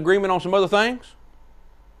not in agreement on some other things?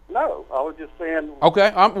 No, I was just saying.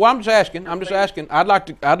 Okay. I'm just asking. I'd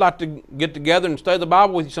like to get together and study the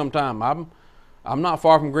Bible with you sometime. I'm not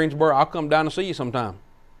far from Greensboro. I'll come down and see you sometime.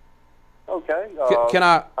 Okay. Can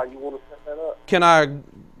I? How you want to set that up? Can I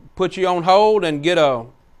put you on hold and get a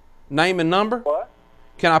name and number? What?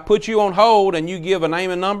 Can I put you on hold and you give a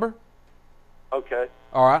name and number? Okay.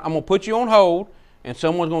 All right. I'm going to put you on hold, and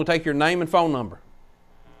someone's going to take your name and phone number.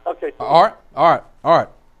 Okay. All right.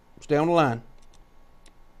 Stay on the line.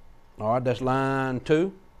 All right, that's line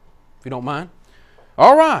 2, if you don't mind.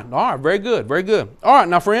 All right, very good. All right,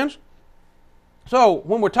 now, friends, so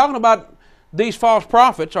when we're talking about these false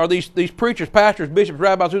prophets or these preachers, pastors, bishops,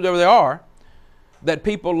 rabbis, whoever they are, that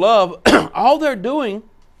people love, all they're doing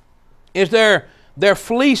is they're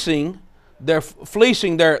fleecing their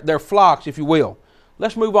flocks, if you will.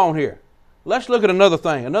 Let's move on here. Let's look at another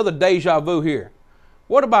thing, another deja vu here.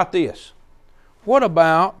 What about this? What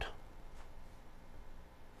about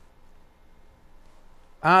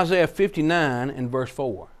Isaiah 59 and verse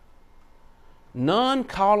 4? None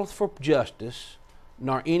calleth for justice,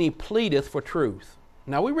 nor any pleadeth for truth.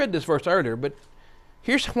 Now, we read this verse earlier, but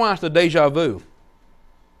here's why it's the deja vu.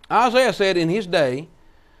 Isaiah said in his day,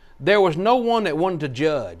 there was no one that wanted to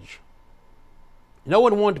judge. No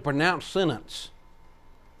one wanted to pronounce sentence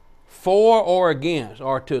for or against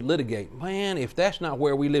or to litigate. Man, if that's not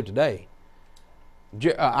where we live today,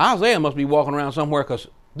 Isaiah must be walking around somewhere, because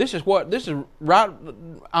this is right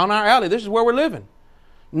on our alley. This is where we're living.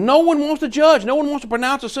 No one wants to judge. No one wants to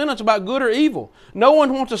pronounce a sentence about good or evil. No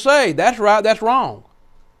one wants to say, that's right, that's wrong.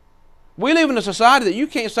 We live in a society that you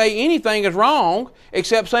can't say anything is wrong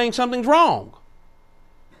except saying something's wrong.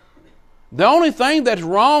 The only thing that's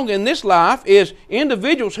wrong in this life is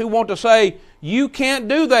individuals who want to say, you can't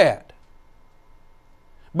do that.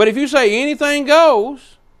 But if you say anything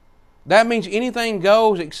goes, that means anything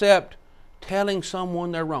goes except telling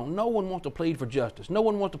someone they're wrong. No one wants to plead for justice. No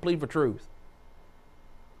one wants to plead for truth.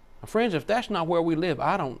 Now, friends, if that's not where we live,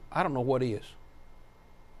 I don't know what is.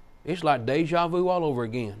 It's like deja vu all over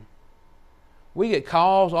again. We get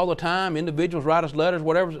calls all the time. Individuals write us letters,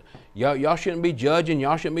 whatever. Y'all shouldn't be judging.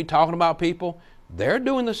 Y'all shouldn't be talking about people. They're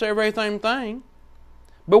doing the very same thing.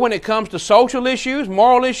 But when it comes to social issues,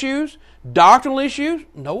 moral issues, doctrinal issues,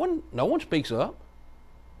 no one speaks up.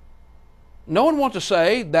 No one wants to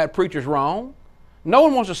say that preacher's wrong. No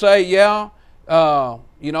one wants to say,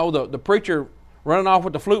 the preacher running off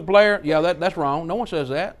with the flute player, that's wrong. No one says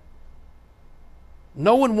that.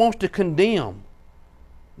 No one wants to condemn.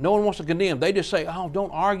 No one wants to condemn. They just say,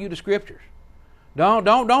 don't argue the Scriptures. Don't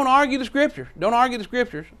argue the Scriptures. Don't argue the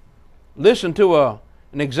Scriptures. Listen to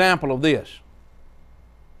an example of this.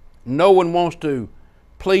 No one wants to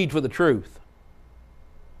plead for the truth.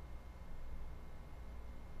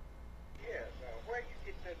 Yes, where you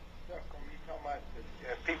get that stuff from? You talking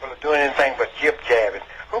about people are doing anything but jib-jabbing.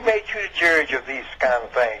 Who made you the judge of these kind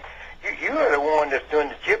of things? You are the one that's doing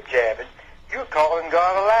the jib-jabbing. You're calling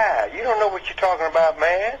God a liar. You don't know what you're talking about,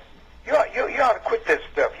 man. You ought to quit this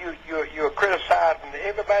stuff. You're criticizing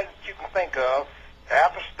everybody that you can think of, the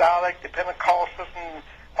apostolic, the Pentecostals, and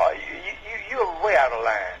you're way out of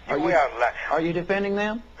line. You're way out of line. Are you defending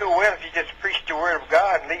them? Well, if you just preach the word of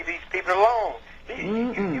God and leave these people alone.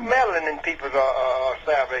 You're meddling in people's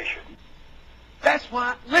salvation. That's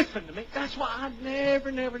why, listen to me, that's why I never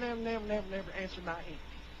answer my email.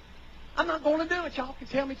 I'm not going to do it. Y'all can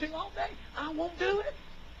tell me to all day. I won't do it.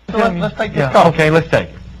 So let's take this call. Okay, let's take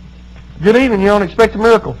it. Good evening. You're on Expect a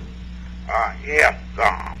Miracle. Yes,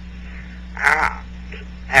 I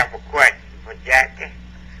have a question for Jackie.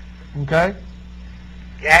 Okay.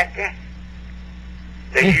 Jackie,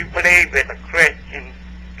 do you believe that a Christian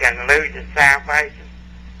can lose his salvation?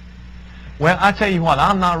 Well, I tell you what,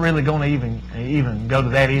 I'm not really going to even go to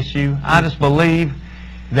that issue. I just believe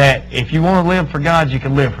that if you want to live for God, you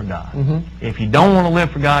can live for God. If you don't want to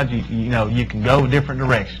live for God, you can go a different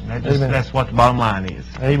direction. That's what the bottom line is.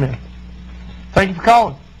 Amen. Thank you for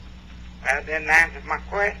calling. That didn't answer my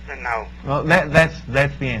question, though. Well, that's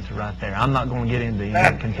the answer right there. I'm not going to get into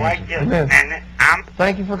any contention. Wait just a minute.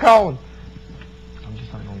 Thank you for calling. I'm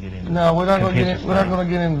just not going to get into. No, we're not going to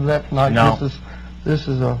get into that tonight. No. This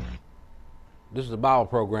is a Bible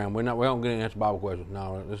program. We don't get into answer Bible questions.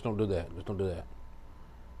 No, let's don't do that. Let's don't do that.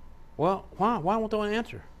 Well, why? Why won't they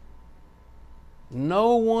answer?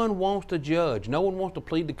 No one wants to judge. No one wants to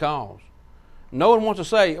plead the cause. No one wants to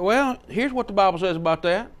say, well, here's what the Bible says about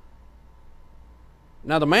that.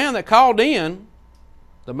 Now, the man that called in,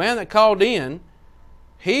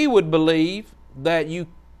 he would believe that you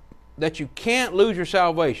can't lose your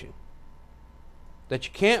salvation, that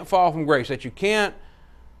you can't fall from grace, that you can't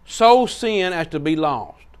so sin as to be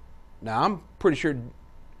lost. Now, I'm pretty sure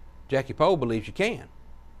Jackie Poe believes you can.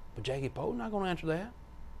 But Jackie Poe's not going to answer that.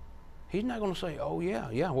 He's not going to say, well,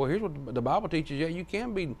 here's what the Bible teaches. Yeah, you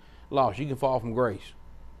can be lost. You can fall from grace.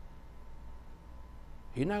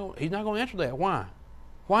 He's not going to answer that. Why?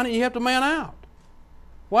 Why didn't you help the man out?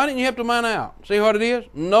 Why didn't you help the man out? See what it is?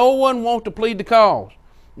 No one wants to plead the cause.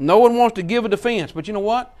 No one wants to give a defense. But you know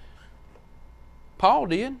what? Paul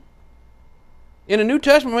did. In the New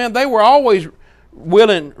Testament, man, they were always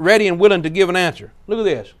ready and willing to give an answer. Look at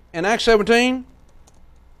this. In Acts 17,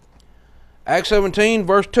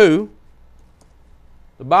 verse 2,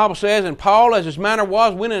 the Bible says, and Paul, as his manner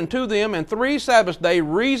was, went unto them, and 3 Sabbaths days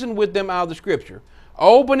reasoned with them out of the Scripture,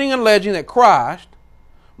 opening and alleging that Christ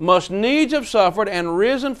must needs have suffered and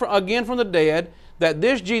risen again from the dead, that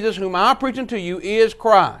this Jesus whom I preach unto you is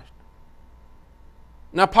Christ.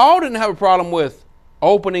 Now, Paul didn't have a problem with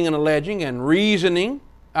opening and alleging and reasoning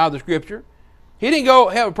out of the Scripture. He didn't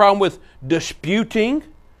have a problem with disputing.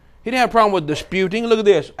 He didn't have a problem with disputing. Look at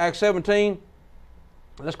this, Acts 17.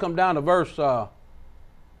 Let's come down to verse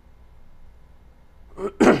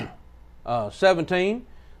 17.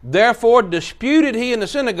 Therefore disputed he in the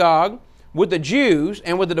synagogue with the Jews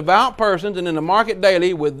and with the devout persons, and in the market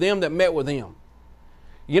daily with them that met with him.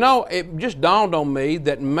 You know, it just dawned on me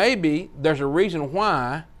that maybe there's a reason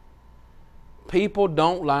why people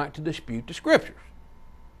don't like to dispute the Scriptures.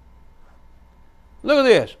 Look at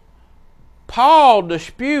this. Paul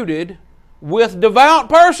disputed with devout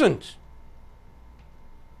persons.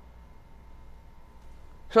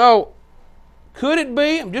 So, could it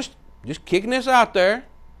be, I'm just kicking this out there,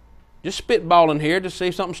 just spitballing here to see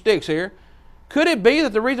if something sticks here. Could it be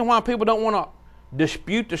that the reason why people don't want to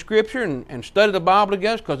dispute the Scripture and study the Bible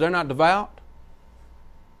together is because they're not devout?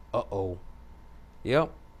 Uh-oh.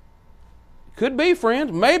 Yep. Could be,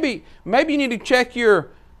 friends. Maybe you need to check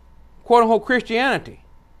your quote-unquote Christianity.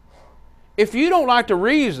 If you don't like to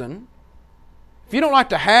reason, if you don't like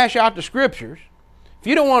to hash out the Scriptures, if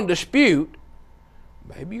you don't want to dispute,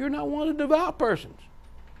 maybe you're not one of the devout persons.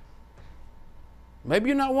 Maybe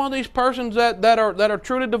you're not one of these persons that are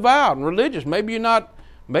truly devout and religious. Maybe you're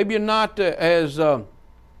not as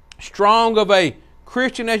strong of a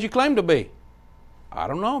Christian as you claim to be. I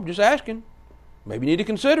don't know. I'm just asking. Maybe you need to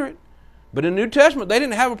consider it. But in the New Testament, they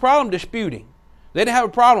didn't have a problem disputing. They didn't have a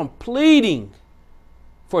problem pleading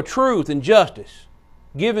for truth and justice,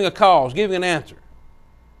 giving a cause, giving an answer.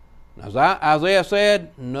 As Isaiah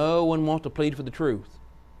said, no one wants to plead for the truth.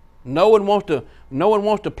 No one wants to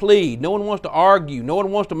plead. No one wants to argue. No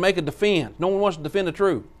one wants to make a defense. No one wants to defend the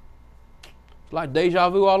truth. It's like deja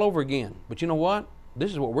vu all over again. But you know what?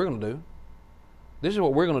 This is what we're going to do. This is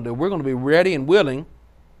what we're going to do. We're going to be ready and willing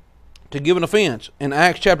to give an offense. In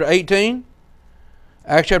Acts chapter 18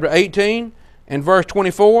 and verse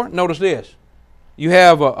 24, notice this. You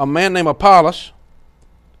have a man named Apollos.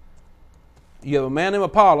 He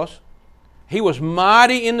was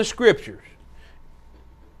mighty in the Scriptures.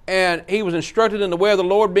 And he was instructed in the way of the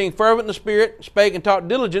Lord, being fervent in the Spirit, spake and taught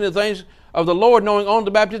diligently the things of the Lord, knowing only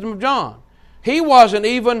the baptism of John. He wasn't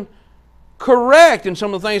even correct in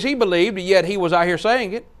some of the things he believed, yet he was out here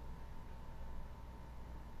saying it.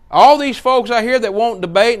 All these folks out here that won't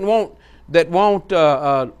debate and won't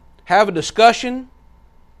have a discussion,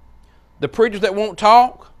 the preachers that won't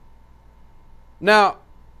talk, now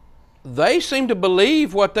they seem to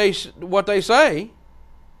believe what they say,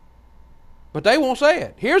 but they won't say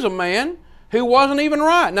it. Here's a man who wasn't even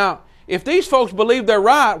right. Now, if these folks believe they're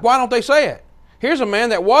right, why don't they say it? Here's a man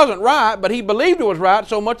that wasn't right, but he believed it was right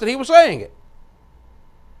so much that he was saying it.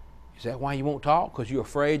 Is that why you won't talk? Because you're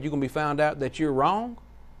afraid you're going to be found out that you're wrong?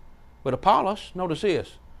 But Apollos, notice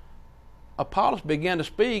this. Apollos began to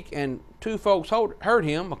speak, and two folks heard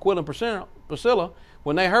him, Aquila and Priscilla.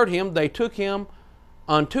 When they heard him, they took him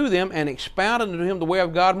unto them and expounded unto him the way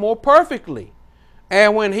of God more perfectly.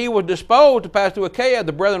 And when he was disposed to pass through Achaia,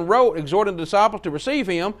 the brethren wrote, exhorting the disciples to receive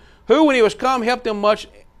him, who, when he was come, helped them much,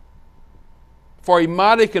 for he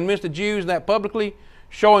mightily convinced the Jews that publicly,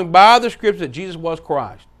 showing by the Scriptures that Jesus was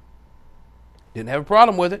Christ. Didn't have a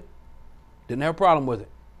problem with it.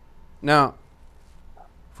 Now,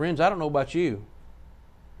 friends, I don't know about you,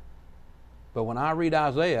 but when I read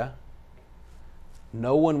Isaiah,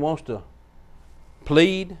 no one wants to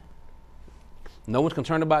plead. No one's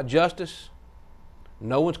concerned about justice.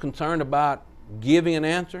 No one's concerned about giving an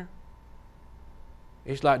answer.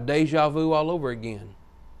 It's like deja vu all over again.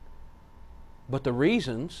 But the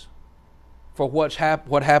reasons for what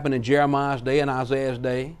happened in Jeremiah's day and Isaiah's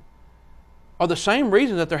day are the same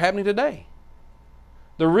reasons that they're happening today.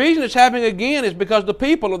 The reason it's happening again is because the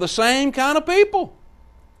people are the same kind of people.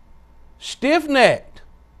 Stiff-necked.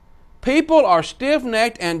 People are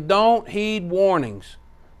stiff-necked and don't heed warnings.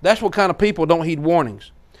 That's what kind of people don't heed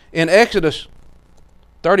warnings. In Exodus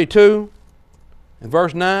 32 and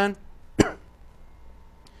verse 9,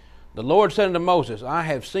 the Lord said unto Moses, I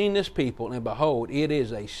have seen this people, and behold, it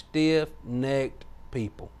is a stiff-necked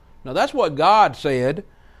people. Now that's what God said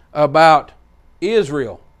about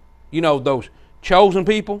Israel. You know, those chosen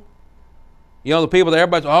people. You know, the people that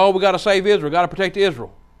everybody's, we got to save Israel, got to protect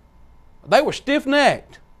Israel. They were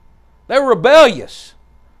stiff-necked. They were rebellious.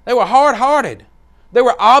 They were hard-hearted. They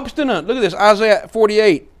were obstinate. Look at this, Isaiah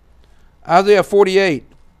 48. Isaiah 48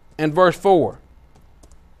 and verse 4.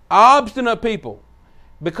 Obstinate people,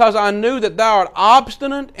 because I knew that thou art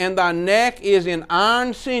obstinate, and thy neck is in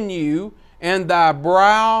iron sinew, and thy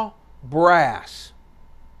brow brass.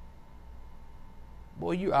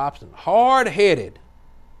 Boy, you're obstinate. Hard-headed.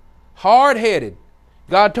 Hard-headed.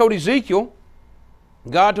 God told Ezekiel,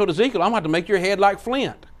 I'm going to have to make your head like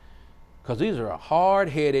flint. Because these are a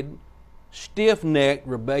hard-headed, stiff-necked,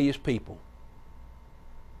 rebellious people.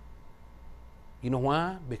 You know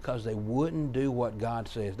why? Because they wouldn't do what God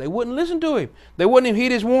says. They wouldn't listen to Him. They wouldn't even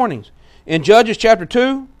heed His warnings. In Judges chapter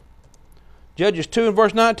 2, Judges 2 and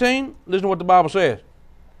verse 19, listen to what the Bible says.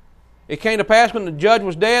 It came to pass when the judge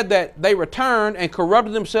was dead that they returned and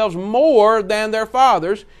corrupted themselves more than their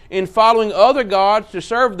fathers in following other gods to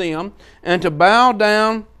serve them and to bow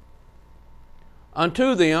down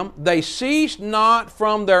unto them. They ceased not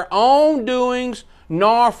from their own doings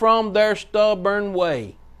nor from their stubborn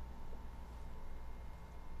way.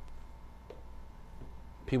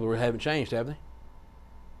 People haven't changed, have they?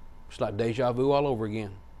 It's like deja vu all over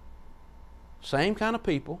again. Same kind of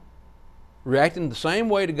people reacting the same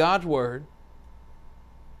way to God's Word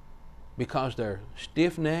because they're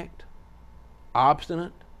stiff-necked,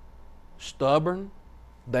 obstinate, stubborn.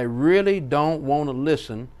 They really don't want to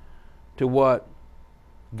listen to what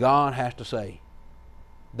God has to say.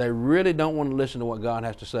 They really don't want to listen to what God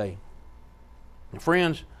has to say. And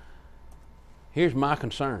friends, here's my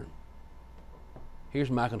concern. Here's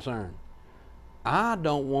my concern. I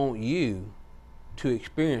don't want you to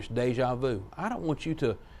experience deja vu. I don't want you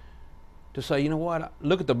to say, you know what,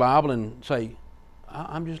 look at the Bible and say,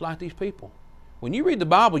 I'm just like these people. When you read the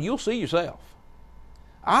Bible, you'll see yourself.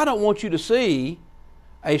 I don't want you to see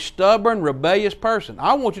a stubborn, rebellious person.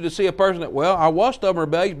 I want you to see a person that, well, I was stubborn,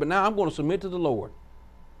 rebellious, but now I'm going to submit to the Lord.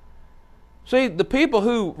 See, the people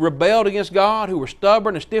who rebelled against God, who were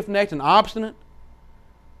stubborn and stiff-necked and obstinate,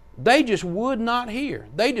 they just would not hear.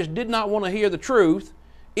 They just did not want to hear the truth,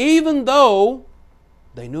 even though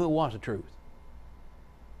they knew it was the truth.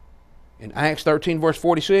 In Acts 13, verse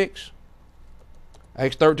 46,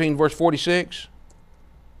 Acts 13, verse 46,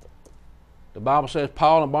 the Bible says,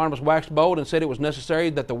 Paul and Barnabas waxed bold and said it was necessary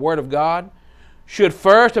that the word of God should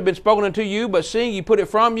first have been spoken unto you, but seeing ye put it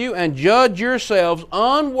from you, and judge yourselves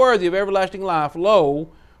unworthy of everlasting life, lo,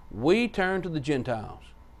 we turn to the Gentiles.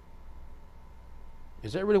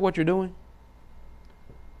 Is that really what you're doing?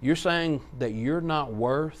 You're saying that you're not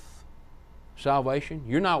worth salvation?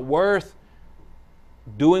 You're not worth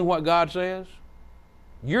doing what God says?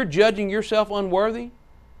 You're judging yourself unworthy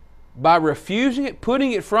by refusing it,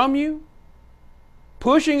 putting it from you,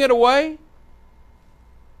 pushing it away?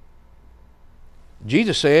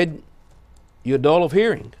 Jesus said, you're dull of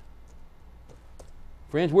hearing.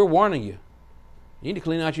 Friends, we're warning you. You need to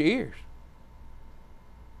clean out your ears.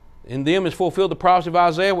 In them is fulfilled the prophecy of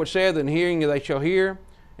Isaiah, which saith, in hearing they shall hear,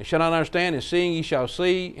 and shall not understand, and seeing ye shall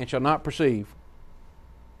see, and shall not perceive.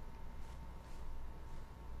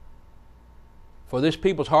 For this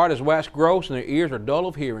people's heart is waxed gross, and their ears are dull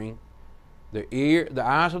of hearing. The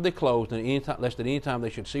eyes have they closed, lest at any time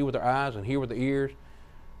they should see with their eyes, and hear with their ears,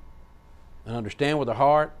 and understand with their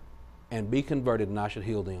heart, and be converted, and I should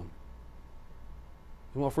heal them.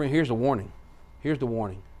 You know, friend, here's the warning. Here's the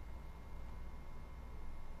warning.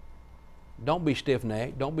 Don't be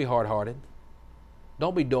stiff-necked. Don't be hard-hearted.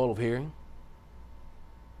 Don't be dull of hearing.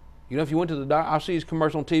 You know, if you went to the doctor, I see these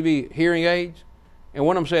commercials on TV, hearing aids, and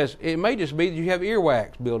one of them says, it may just be that you have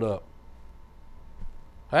earwax built up.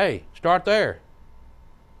 Hey, start there.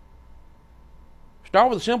 Start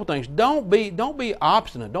with the simple things. Don't be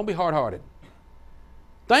obstinate. Don't be hard-hearted.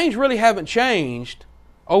 Things really haven't changed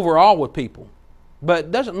overall with people, but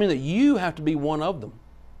it doesn't mean that you have to be one of them.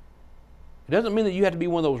 It doesn't mean that you have to be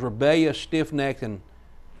one of those rebellious, stiff-necked, and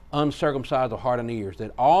uncircumcised of heart and ears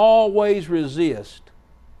that always resist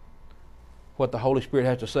what the Holy Spirit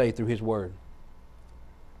has to say through His Word.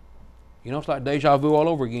 You know, it's like deja vu all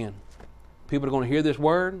over again. People are going to hear this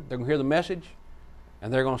word, they're going to hear the message,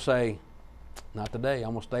 and they're going to say, not today,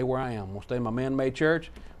 I'm going to stay where I am. I'm going to stay in my man-made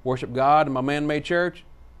church, worship God in my man-made church,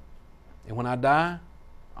 and when I die,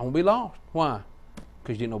 I'm going to be lost. Why?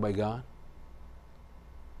 Because you didn't obey God.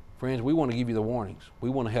 Friends, we want to give you the warnings.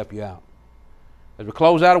 We want to help you out. As we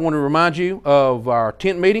close out, I want to remind you of our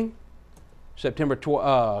tent meeting, September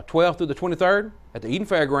 12th through the 23rd at the Eden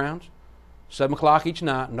Fairgrounds, 7 o'clock each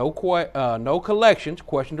night. No collections.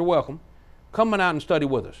 Questions are welcome. Come on out and study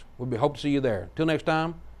with us. We hope to see you there. Until next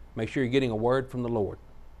time, make sure you're getting a word from the Lord.